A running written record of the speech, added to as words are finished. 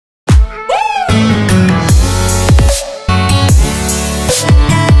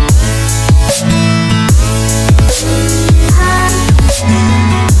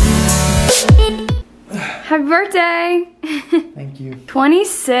birthday! Thank you.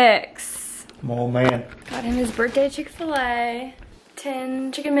 26. I'm an old man. Got him his birthday Chick-fil-A.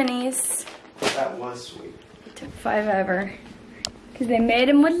 10 chicken minis. That was sweet. It took 5 ever. Because they made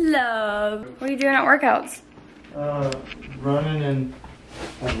him with love. What are you doing at workouts? Running and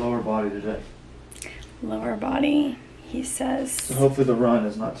my lower body today. Lower body, he says. So hopefully the run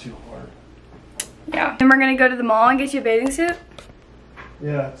is not too hard. Yeah. And we're gonna go to the mall and get you a bathing suit?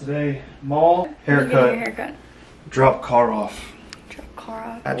 Yeah, today, mall, haircut, Your haircut. drop car off Drop car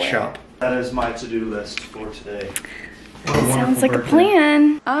off. at shop. That is my to-do list for today. Sounds like a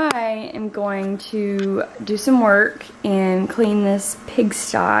plan. I am going to do some work and clean this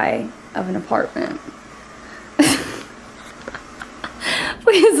pigsty of an apartment.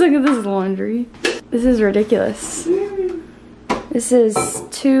 Please look at this laundry. This is ridiculous. This is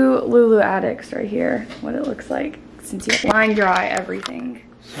 2 Lulu attics right here, what it looks like, since you line dry everything.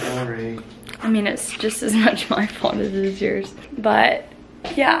 Sorry. I mean, it's just as much my fault as it is yours. But,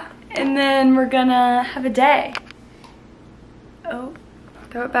 yeah. And then we're gonna have a day. Oh,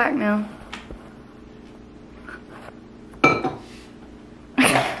 throw it back now. I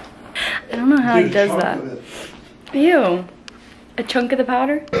don't know how he does that. Ew. A chunk of the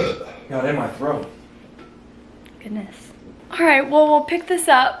powder? Got in my throat. Goodness. Alright, well, we'll pick this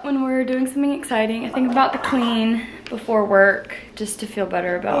up when we're doing something exciting. I think I'm about to clean before work just to feel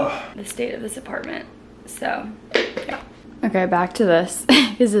better about the state of this apartment. So, yeah. Okay, back to this,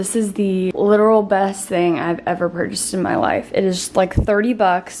 because this is the literal best thing I've ever purchased in my life. It is like 30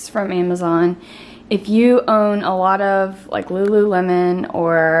 bucks from Amazon. If you own a lot of like Lululemon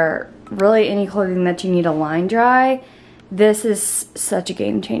or really any clothing that you need to line dry, this is such a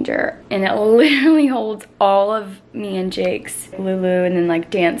game changer. And it literally holds all of me and Jake's Lulu and then like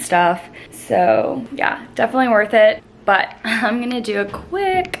dance stuff. So yeah, definitely worth it. But I'm gonna do a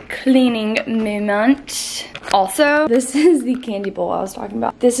quick cleaning moment. Also, this is the candy bowl I was talking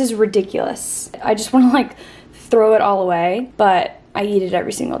about. This is ridiculous. I just wanna like throw it all away, but I eat it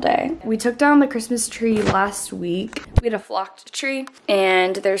every single day. We took down the Christmas tree last week. We had a flocked tree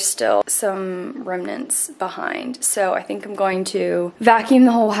and there's still some remnants behind. So I think I'm going to vacuum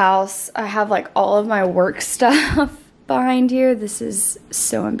the whole house. I have like all of my work stuff behind here. This is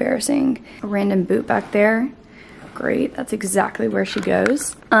so embarrassing. A random boot back there. Great, that's exactly where she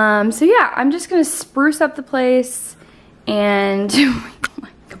goes. So yeah, I'm just gonna spruce up the place and oh my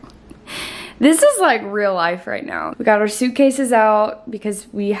God. This is like real life right now. We got our suitcases out because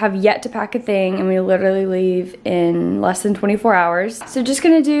we have yet to pack a thing and we literally leave in less than 24 hours. So just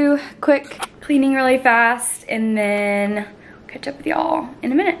gonna do quick cleaning really fast and then catch up with y'all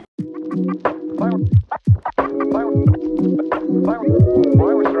in a minute.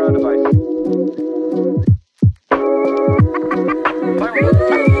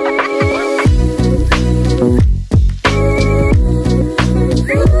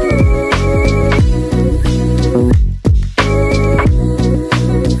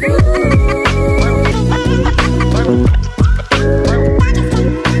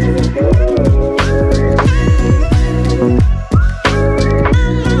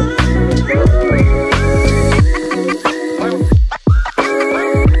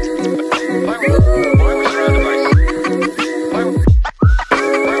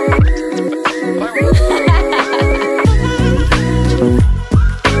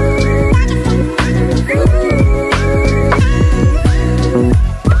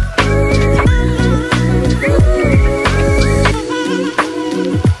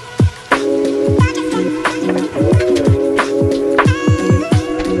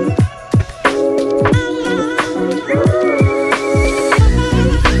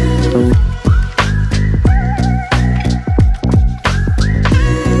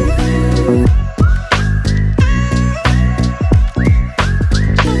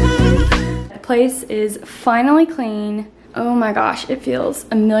 Place is finally clean. Oh my gosh, it feels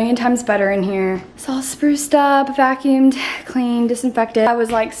a million times better in here. It's all spruced up, vacuumed, cleaned, disinfected. I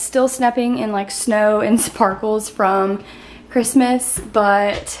was like still snapping in like snow and sparkles from Christmas,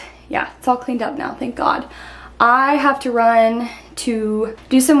 but yeah, it's all cleaned up now, thank God. I have to run to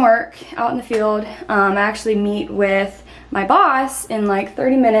do some work out in the field. I actually meet with my boss in like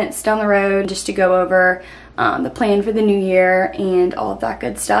 30 minutes down the road just to go over the plan for the new year and all of that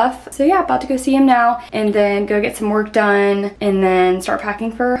good stuff. So yeah, about to go see him now and then go get some work done and then start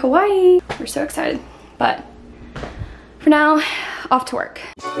packing for Hawaii. We're so excited. But for now, off to work.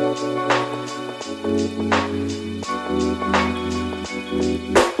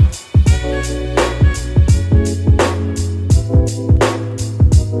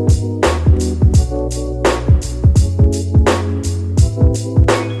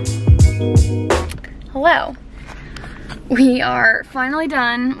 Hello. We are finally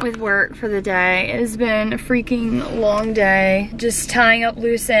done with work for the day. It has been a freaking long day. Just tying up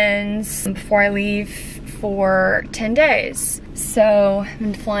loose ends before I leave for 10 days. So I've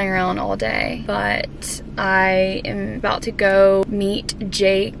been flying around all day, but I am about to go meet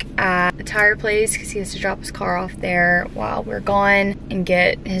Jake at the tire place because he has to drop his car off there while we're gone and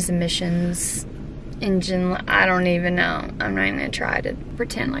get his emissions engine. I don't even know. I'm not even gonna try to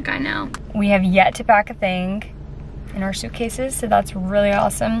pretend like I know. We have yet to pack a thing in our suitcases, so that's really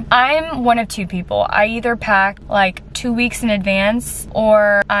awesome. I'm one of two people. I either pack like 2 weeks in advance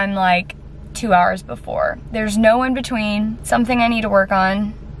or I'm like 2 hours before. There's no in between. Something I need to work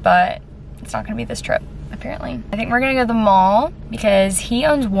on, but it's not gonna be this trip, apparently. I think we're gonna go to the mall because he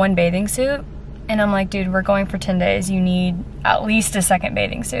owns one bathing suit and I'm like, dude, we're going for 10 days. You need at least a second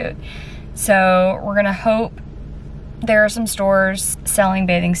bathing suit. So we're gonna hope there are some stores selling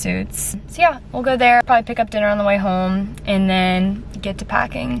bathing suits. So yeah, we'll go there, probably pick up dinner on the way home, and then get to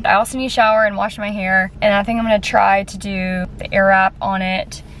packing. I also need to shower and wash my hair, and I think I'm gonna try to do the air wrap on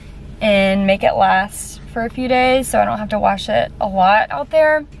it and make it last for a few days so I don't have to wash it a lot out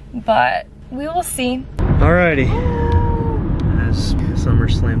there, but we will see. Alrighty. As Summer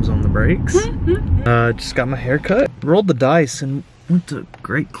slams on the brakes. Just got my hair cut. Rolled the dice and went to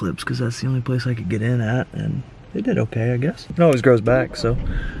Great Clips because that's the only place I could get in at, and they did okay, I guess. It always grows back, so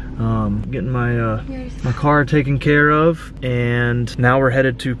getting my my car taken care of, and now we're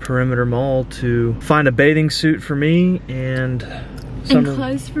headed to Perimeter Mall to find a bathing suit for me and Summer,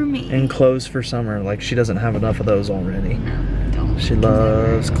 clothes for me. And clothes for Summer. Like, she doesn't have enough of those already. No, don't. She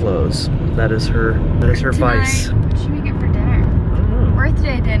loves clothes. That is her vice. What should we get for dinner? I don't know.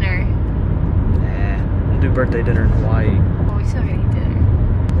 Birthday dinner. Nah, we'll do birthday dinner in Hawaii. Oh, we still gotta eat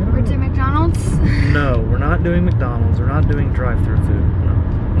dinner. Birthday McDonald's? No, we're not doing McDonald's. We're not doing drive-thru food. No,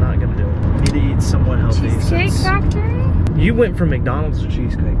 I'm not gonna do it. We need to eat somewhat healthy. Cheesecake Factory? You went from McDonald's to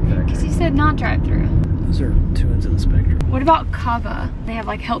Cheesecake Factory. Because you said not drive-thru. Those are two ends of the spectrum. What about Kava? They have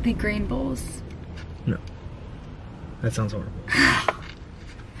like healthy grain bowls. No. That sounds horrible.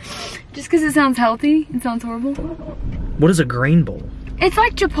 Just because it sounds healthy, it sounds horrible? What is a grain bowl? It's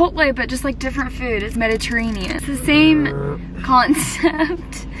like Chipotle, but just like different food. It's Mediterranean. It's the same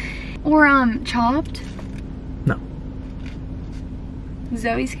concept. Or Chopped? No.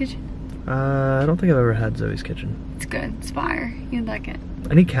 Zoe's Kitchen? I don't think I've ever had Zoe's Kitchen. It's good. It's fire. You'd like it.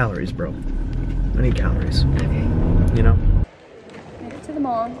 I need calories, bro. I need calories. Okay. You know? Made it to the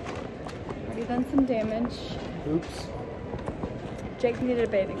mall. Already done some damage. Oops. Jake needed a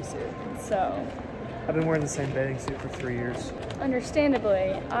bathing suit, so. I've been wearing the same bathing suit for 3 years.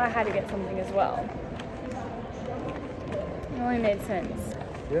 Understandably, I had to get something as well. It only made sense.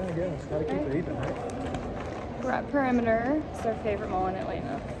 Yeah, I guess. Gotta keep it even, right? We're at Perimeter. It's our favorite mall in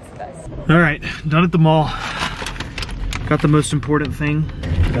Atlanta. It's the best. All right, done at the mall. Got the most important thing.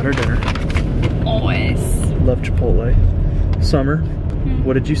 Got our dinner. Always. Love Chipotle. Summer,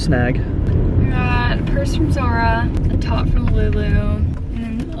 what did you snag? We got a purse from Zara, a top from Lulu, and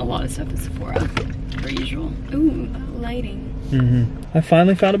then a lot of stuff at Sephora, per usual. Ooh, lighting. I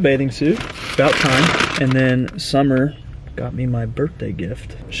finally found a bathing suit. About time. And then Summer got me my birthday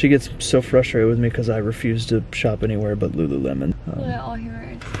gift. She gets so frustrated with me because I refuse to shop anywhere but Lululemon. All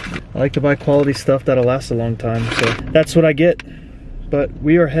heroes. I like to buy quality stuff that'll last a long time, so that's what I get. But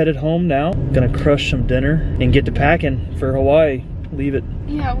we are headed home now. Gonna crush some dinner and get to packing for Hawaii. Leave it.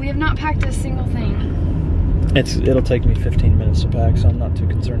 Yeah, we have not packed a single thing. It'll take me 15 minutes to pack, so I'm not too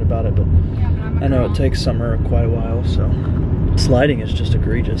concerned about it, but Yeah, but I'm a I know girl. it takes Summer quite a while, so. This lighting is just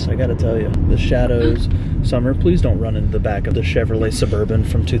egregious, I gotta tell you. The shadows. Summer, please don't run into the back of the Chevrolet Suburban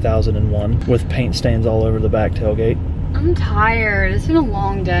from 2001 with paint stains all over the back tailgate. I'm tired. It's been a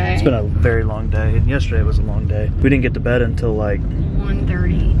long day. It's been a very long day, and yesterday was a long day. We didn't get to bed until like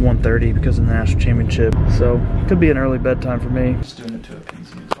 1:30. 1:30 because of the national championship, so could be an early bedtime for me. Just doing it to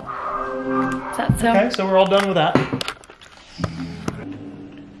appease you. Is that so? Okay, so we're all done with that.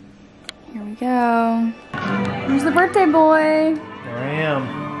 Here we go. Here's the birthday boy. There I am.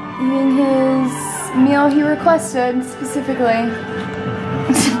 Eating his meal he requested specifically.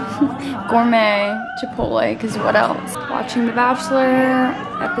 Gourmet Chipotle, because what else? Watching The Bachelor,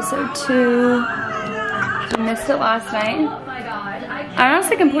 episode 2. We missed it last night. I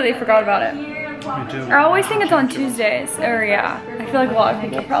honestly completely forgot about it. Me too. I always think it's on Tuesdays, or yeah. I feel like a lot of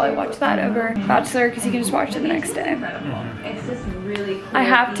people probably watch that over Bachelor because you can just watch it the next day. It's just really cool. I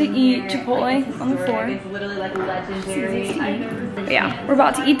have to eat Chipotle on the floor. It's literally like legendary. But yeah, we're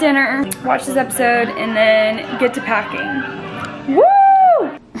about to eat dinner, watch this episode, and then get to packing. Woo!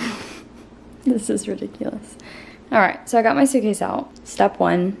 This is ridiculous. All right, so I got my suitcase out. Step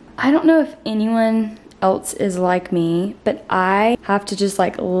 1. I don't know if anyone else is like me, but I have to just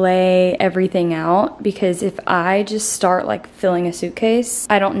like lay everything out, because if I just start like filling a suitcase,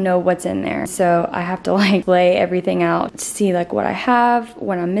 I don't know what's in there. So I have to like lay everything out to see like what I have,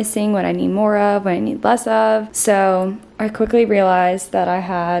 what I'm missing, what I need more of, what I need less of. So I quickly realized that I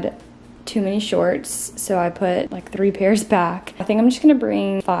had too many shorts, so I put like 3 pairs back. I think I'm just gonna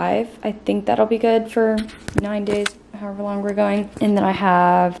bring 5. I think that'll be good for 9 days, however long we're going. And then I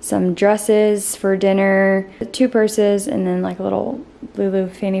have some dresses for dinner, 2 purses, and then like a little Lulu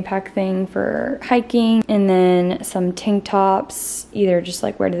fanny pack thing for hiking, and then some tank tops, either just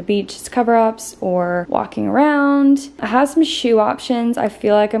like wear to the beach as cover-ups or walking around. I have some shoe options. I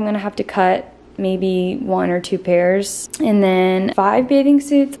feel like I'm gonna have to cut maybe 1 or 2 pairs, and then 5 bathing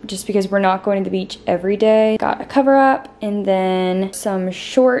suits, just because we're not going to the beach every day. Got a cover up, and then some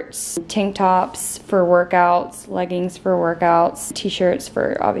shorts, tank tops for workouts, leggings for workouts, t-shirts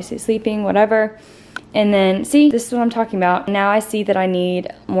for obviously sleeping, whatever. And then, see, this is what I'm talking about. Now I see that I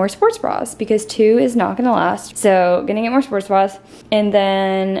need more sports bras, because 2 is not gonna last. So gonna get more sports bras. And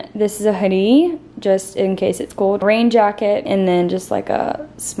then this is a hoodie, just in case it's cold. Rain jacket, and then just like a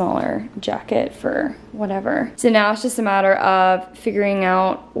smaller jacket for whatever. So now it's just a matter of figuring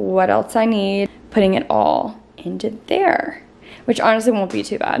out what else I need, putting it all into there, which honestly won't be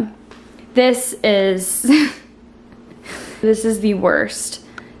too bad. This is, this is the worst.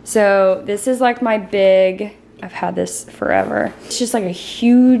 So this is like my big, I've had this forever. It's just like a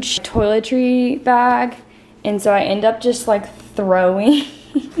huge toiletry bag. And so I end up just like throwing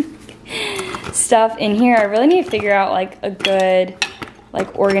stuff in here. I really need to figure out like a good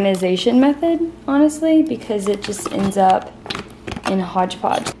like organization method, honestly, because it just ends up in a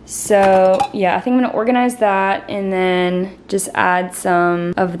hodgepodge. So yeah, I think I'm gonna organize that and then just add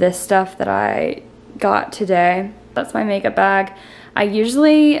some of this stuff that I got today. That's my makeup bag. I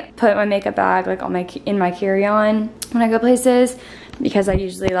usually put my makeup bag like on in my carry-on when I go places, because I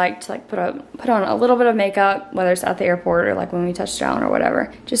usually like to like put on a little bit of makeup, whether it's at the airport or like when we touch down or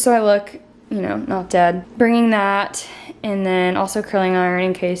whatever, just so I look, you know, not dead. Bringing that, and then also curling iron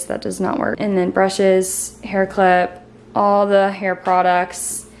in case that does not work, and then brushes, hair clip, all the hair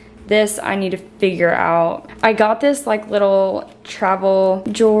products. This I need to figure out. I got this like little travel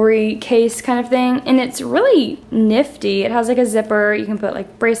jewelry case kind of thing, and it's really nifty. It has like a zipper. You can put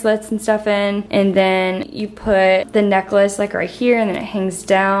like bracelets and stuff in, and then you put the necklace like right here, and then it hangs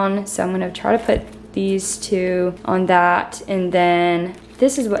down. So I'm gonna try to put these 2 on that, and then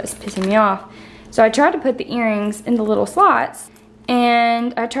this is what's pissing me off. So I tried to put the earrings in the little slots,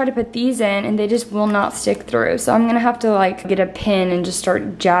 and I tried to put these in, and they just will not stick through. So I'm gonna have to like get a pin and just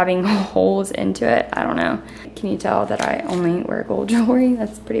start jabbing holes into it. I don't know. Can you tell that I only wear gold jewelry?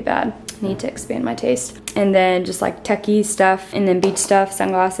 That's pretty bad. I need to expand my taste. And then just like techie stuff, and then beach stuff,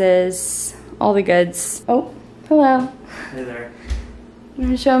 sunglasses, all the goods. Oh, hello. Hey there. You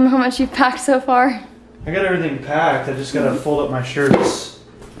wanna show them how much you've packed so far? I got everything packed. I just gotta fold up my shirts.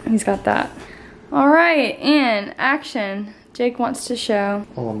 He's got that. All right, and action. Jake wants to show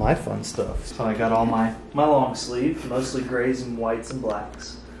all of my fun stuff. So I got all my long sleeve, mostly grays and whites and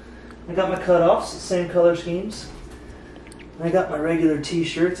blacks. I got my cutoffs, same color schemes. I got my regular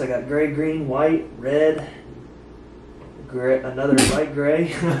t-shirts. I got gray, green, white, red, gray, another light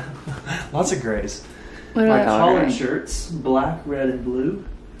gray. Lots of grays. My collared shirts, black, red, and blue.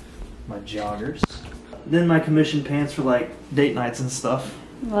 My joggers. Then my commission pants for like date nights and stuff.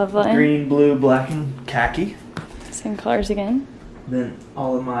 Lovely. Green, blue, black, and khaki. Same colors again. Then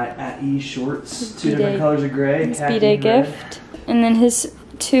all of my at ease shorts, 2 different colors of gray, his khaki, B-Day and red. gift. And then his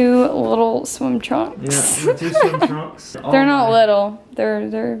 2 little swim trunks. Yeah, 2 swim trunks. They're not little.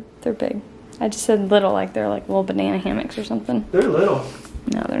 They're big. I just said little, like they're like little banana hammocks or something. They're little.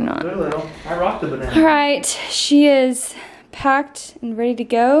 No, they're not. They're little. I rock the banana. All right, she is packed and ready to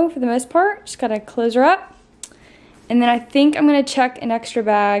go for the most part. Just gotta close her up. And then I think I'm gonna check an extra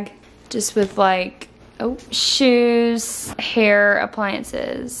bag just with like, shoes, hair,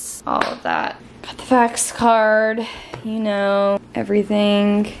 appliances, all of that. Got the fax card, you know,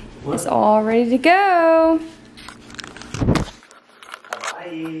 everything is all ready to go.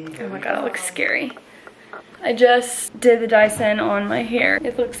 Oh my god, it looks scary. I just did the Dyson on my hair.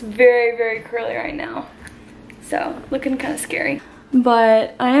 It looks very, very curly right now. So, looking kind of scary.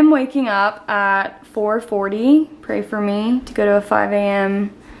 But I am waking up at 4:40, pray for me, to go to a 5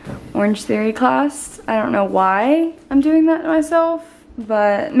 a.m. Orange Theory class. I don't know why I'm doing that to myself,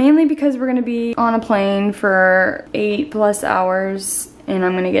 but mainly because we're gonna be on a plane for 8+ hours and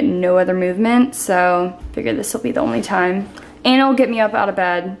I'm gonna get no other movement, so I figured this will be the only time. And it'll get me up out of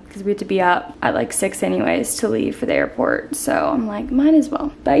bed because we have to be up at like 6 anyways to leave for the airport. So I'm like, might as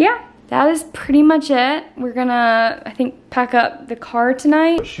well. But yeah, that is pretty much it. We're gonna, I think, pack up the car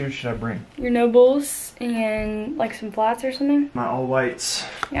tonight. What shoes should I bring? Your Nobles and like some flats or something. My all whites.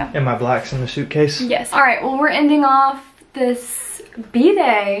 Yeah. And my blacks in the suitcase. Yes. All right, well, we're ending off this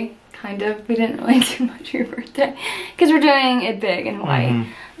B-Day, kind of. We didn't really do much for your birthday because we're doing it big in Hawaii.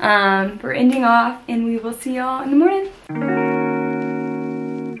 We're ending off and we will see y'all in the morning.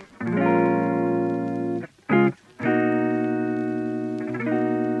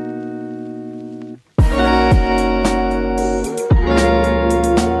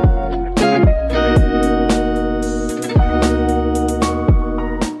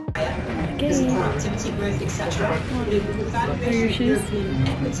 Are your shoes?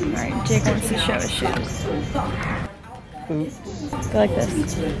 Alright, Jake wants to show his shoes. Go like this.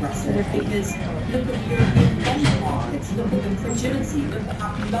 With your feet.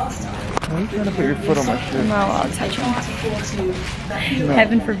 Why are you trying to put your foot on my shoe? I'm not allowed to touch them. No.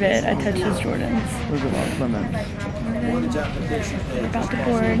 Heaven forbid I touch his Jordans. Look at that lemon. We're about to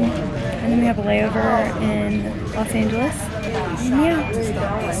board, and then we have a layover in Los Angeles. Yeah,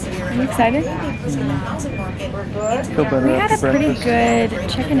 I'm excited. Feel better We had a after pretty breakfast. good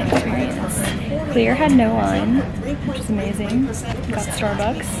check-in experience. Clear had no line, which is amazing. Got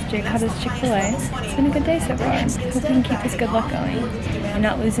Starbucks. Jake had his Chick-fil-A. It's been a good day so far. Hope we can keep this good luck going and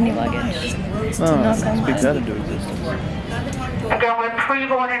not lose any luggage. Oh, speaks that into existence. Again, we're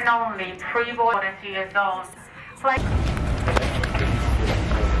pre-boarding only. Pre-boarding to your zone.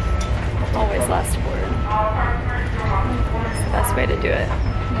 Always last board. It's the best way to do it.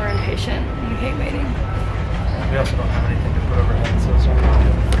 We're impatient. We hate waiting. We also don't have anything to put overhead, so it's not